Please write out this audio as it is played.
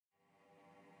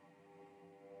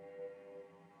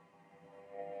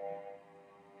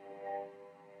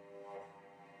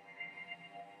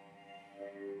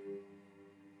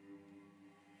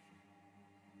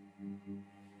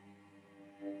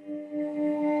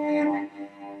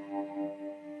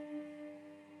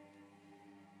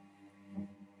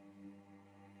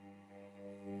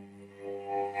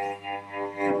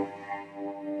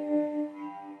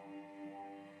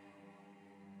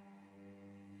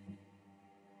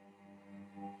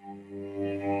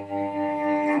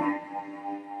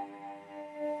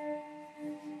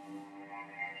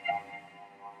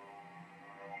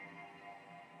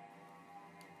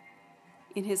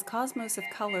In his Cosmos of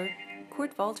Color,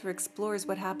 Curt Walter explores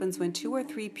what happens when 2 or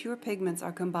 3 pure pigments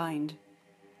are combined.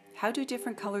 How do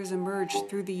different colors emerge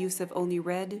through the use of only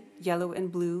red, yellow,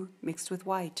 and blue mixed with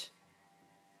white?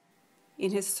 In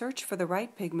his search for the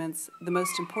right pigments, the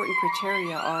most important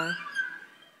criteria are: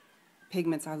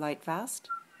 pigments are light fast,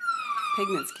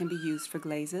 pigments can be used for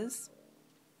glazes,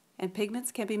 and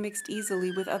pigments can be mixed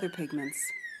easily with other pigments.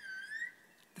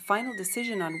 The final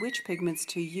decision on which pigments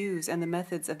to use and the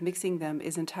methods of mixing them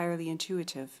is entirely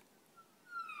intuitive.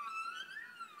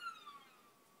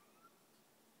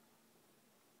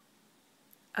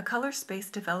 A color space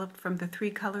developed from the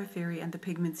 3-color theory and the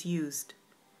pigments used.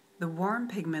 The warm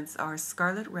pigments are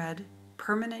scarlet red,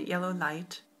 permanent yellow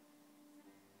light,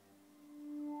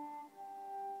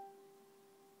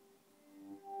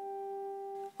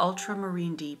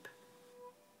 ultramarine deep.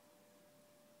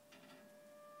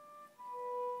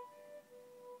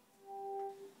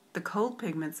 The cold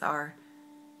pigments are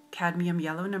cadmium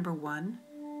yellow number 1,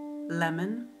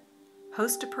 lemon,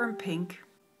 hostoperm pink,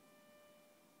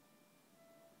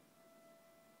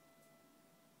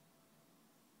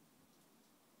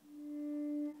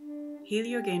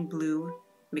 heliogane blue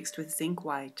mixed with zinc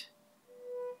white.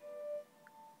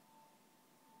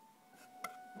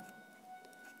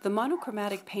 The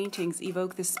monochromatic paintings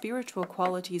evoke the spiritual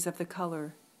qualities of the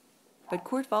color, but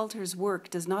Curt Walter's work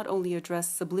does not only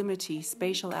address sublimity,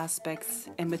 spatial aspects,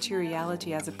 and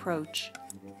materiality as approach.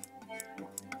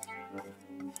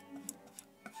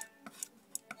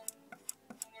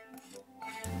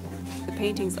 The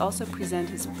paintings also present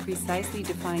his precisely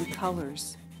defined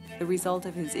colors, the result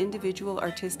of his individual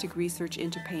artistic research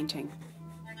into painting.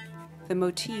 The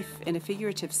motif, in a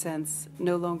figurative sense,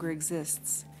 no longer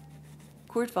exists.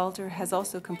 Curt Walter has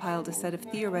also compiled a set of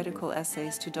theoretical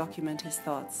essays to document his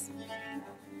thoughts.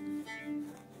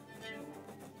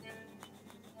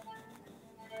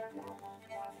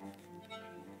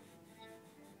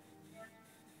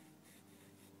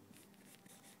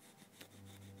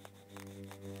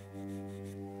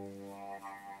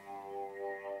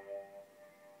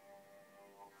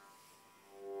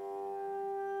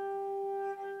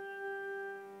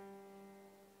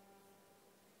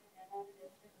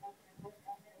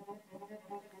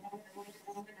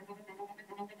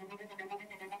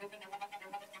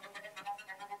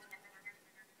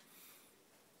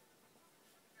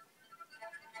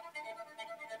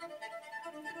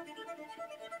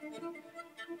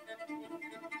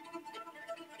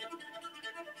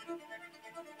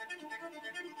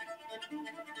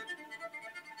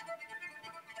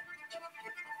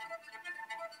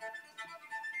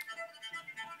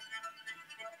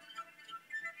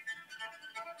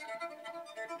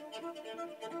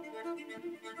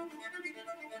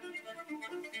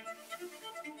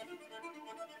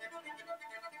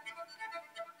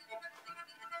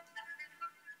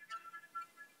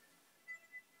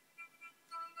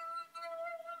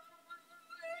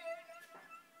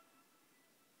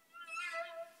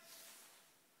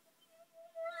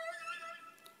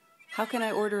 How can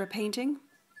I order a painting?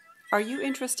 Are you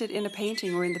interested in a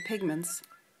painting or in the pigments?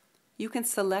 You can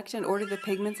select and order the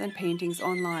pigments and paintings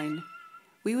online.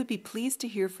 We would be pleased to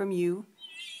hear from you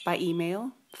by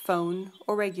email, phone,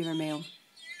 or regular mail.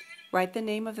 Write the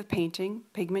name of the painting,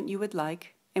 pigment you would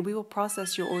like, and we will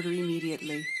process your order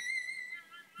immediately.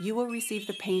 You will receive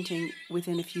the painting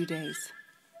within a few days.